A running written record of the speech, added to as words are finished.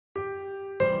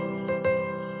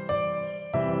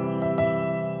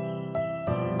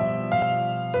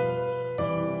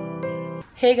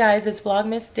Hey guys, it's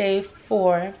Vlogmas day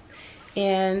 4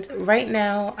 and right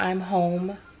now I'm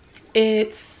home.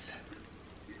 It's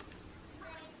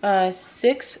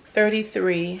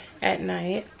 6:33 at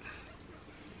night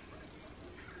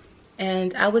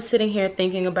and I was sitting here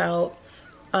thinking about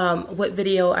what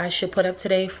video I should put up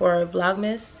today for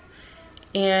Vlogmas,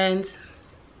 and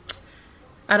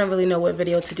I don't really know what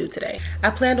video to do today.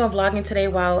 I planned on vlogging today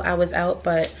while I was out,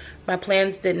 but my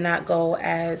plans did not go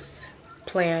as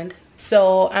planned.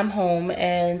 So I'm home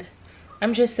and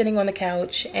I'm just sitting on the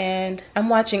couch and I'm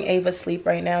watching Ava sleep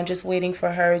right now, just waiting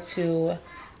for her to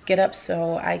get up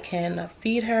so I can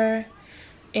feed her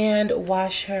and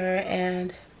wash her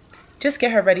and just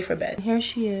get her ready for bed. Here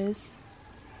she is.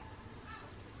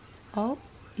 Oh,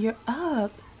 you're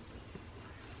up.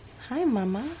 Hi,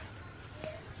 Mama.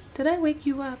 Did I wake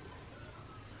you up?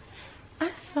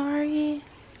 I'm sorry.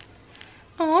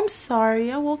 Oh, I'm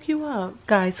sorry. I woke you up.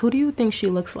 Guys, who do you think she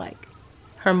looks like?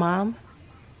 Her mom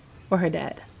or her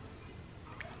dad?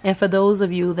 And for those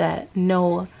of you that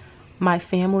know my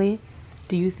family,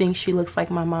 do you think she looks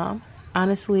like my mom?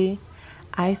 Honestly,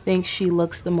 I think she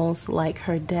looks the most like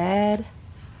her dad,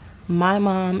 my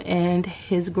mom, and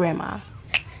his grandma.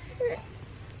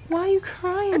 Why are you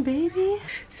crying, baby?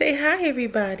 Say hi,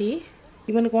 everybody.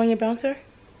 You want to go on your bouncer?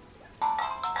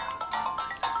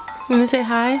 You want to say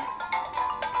hi?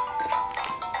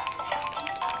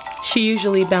 She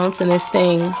usually bouncing this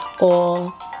thing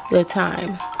all the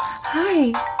time.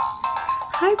 Hi.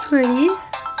 Hi, pretty.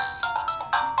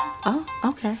 Oh,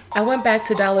 okay. I went back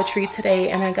to Dollar Tree today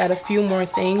and I got a few more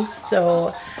things,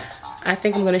 so I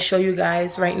think I'm going to show you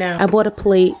guys right now. I bought a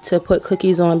plate to put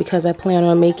cookies on because I plan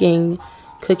on making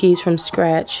cookies from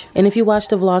scratch. And if you watched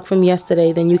the vlog from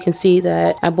yesterday, then you can see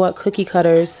that I bought cookie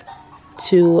cutters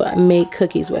to make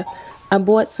cookies with. I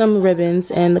bought some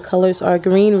ribbons and the colors are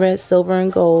green, red, silver,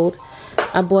 and gold.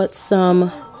 I bought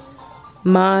some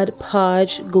Mod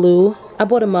Podge glue. I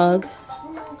bought a mug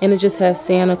and it just has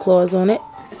Santa Claus on it.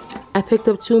 I picked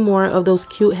up 2 more of those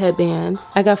cute headbands.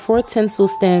 I got 4 tinsel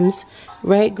stems,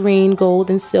 red, green, gold,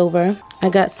 and silver. I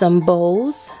got some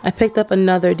bows. I picked up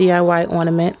another DIY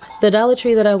ornament. The Dollar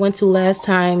Tree that I went to last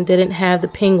time didn't have the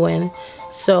penguin,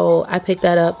 so I picked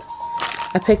that up.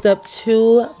 I picked up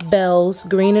 2 bells,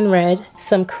 green and red,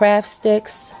 some craft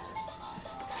sticks,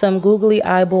 some googly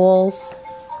eyeballs,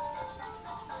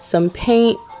 some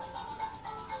paint,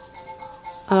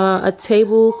 a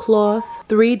tablecloth,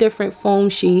 3 different foam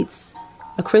sheets,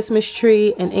 a Christmas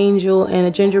tree, an angel, and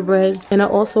a gingerbread. And I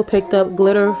also picked up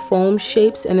glitter foam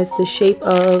shapes, and it's the shape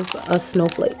of a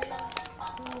snowflake.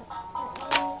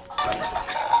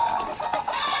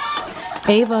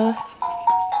 Ava.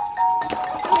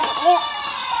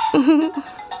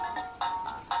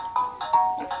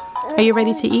 Are you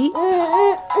ready to eat?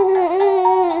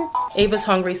 Ava's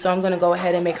hungry, so I'm gonna go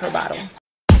ahead and make her bottle.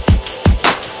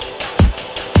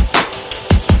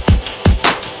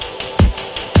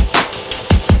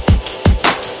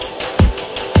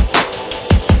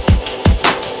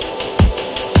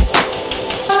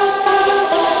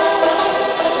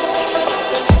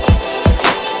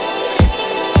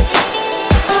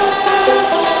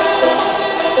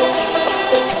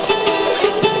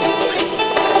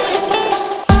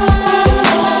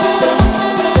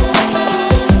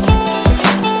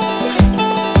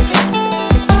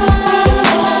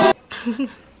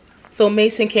 So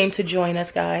Mason came to join us,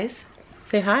 guys.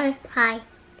 Say hi. Hi.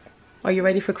 Are you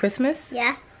ready for Christmas?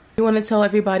 Yeah. You want to tell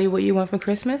everybody what you want for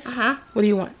Christmas? Uh-huh. What do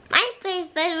you want? My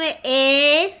favorite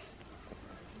is...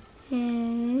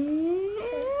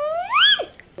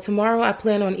 Tomorrow I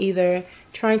plan on either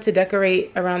trying to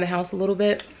decorate around the house a little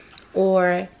bit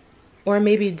or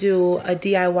maybe do a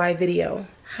DIY video.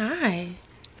 Hi.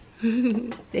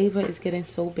 Ava is getting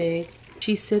so big.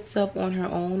 She sits up on her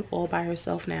own all by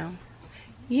herself now.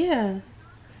 Yeah,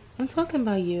 I'm talking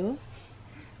about you.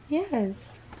 Yes.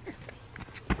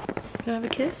 Can I have a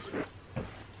kiss?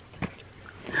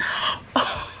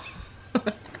 Aww.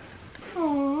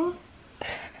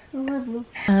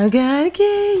 I'm gonna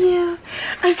get you.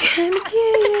 I'm gonna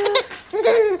get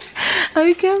you.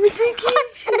 I'm coming to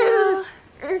get you.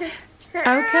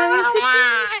 I'm coming to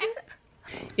get you.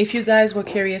 If you guys were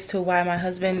curious to why my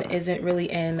husband isn't really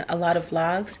in a lot of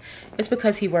vlogs, it's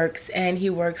because he works, and he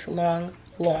works long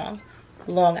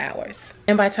hours.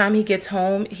 And by the time he gets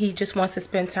home, he just wants to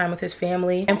spend time with his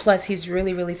family, and plus he's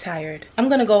really tired. I'm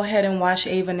gonna go ahead and wash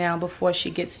Ava now before she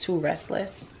gets too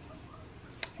restless.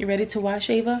 You ready to wash,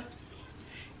 Ava?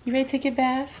 You ready to take your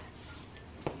bath?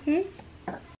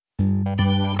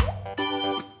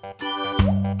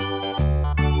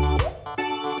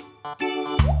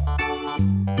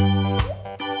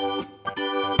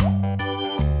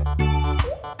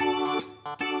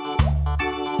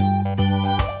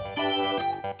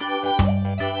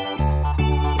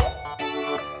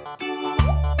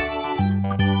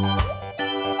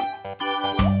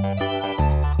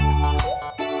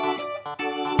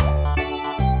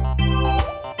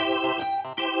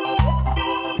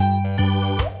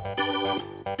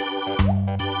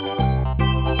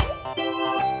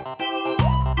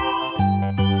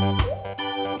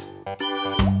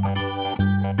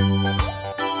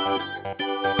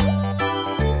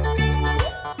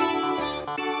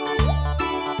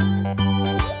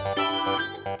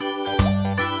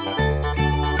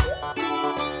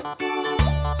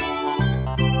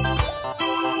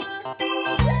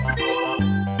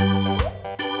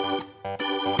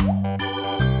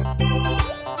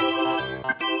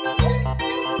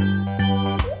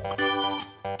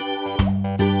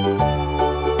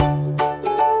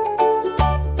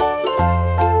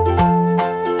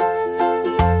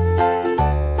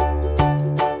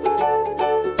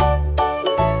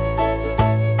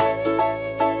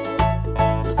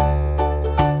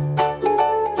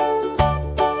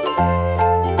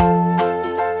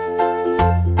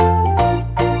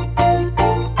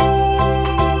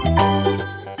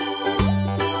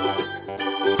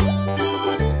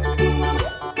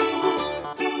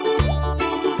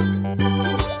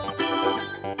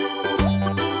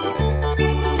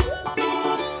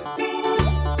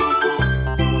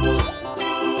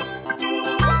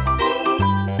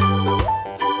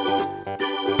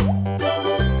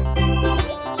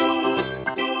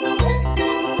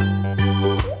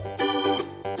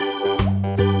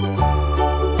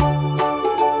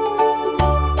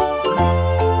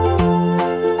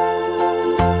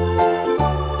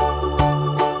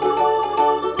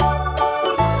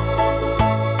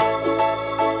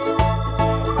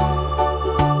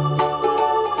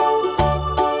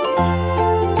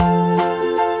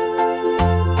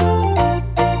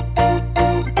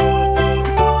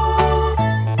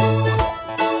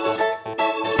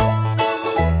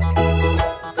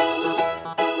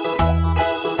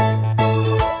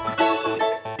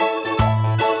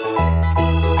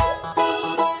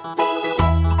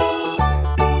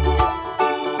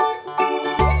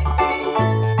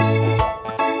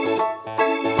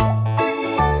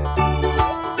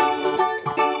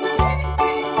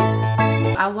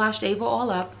 washed Ava all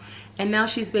up, and now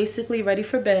she's basically ready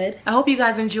for bed. I hope you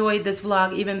guys enjoyed this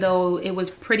vlog, even though it was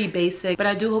pretty basic, but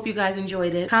I do hope you guys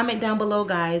enjoyed it. Comment down below,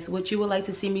 guys, what you would like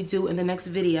to see me do in the next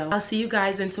video. I'll see you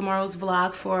guys in tomorrow's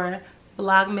vlog for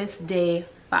Vlogmas Day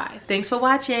 5. Thanks for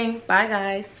watching. Bye,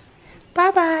 guys.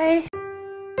 Bye-bye.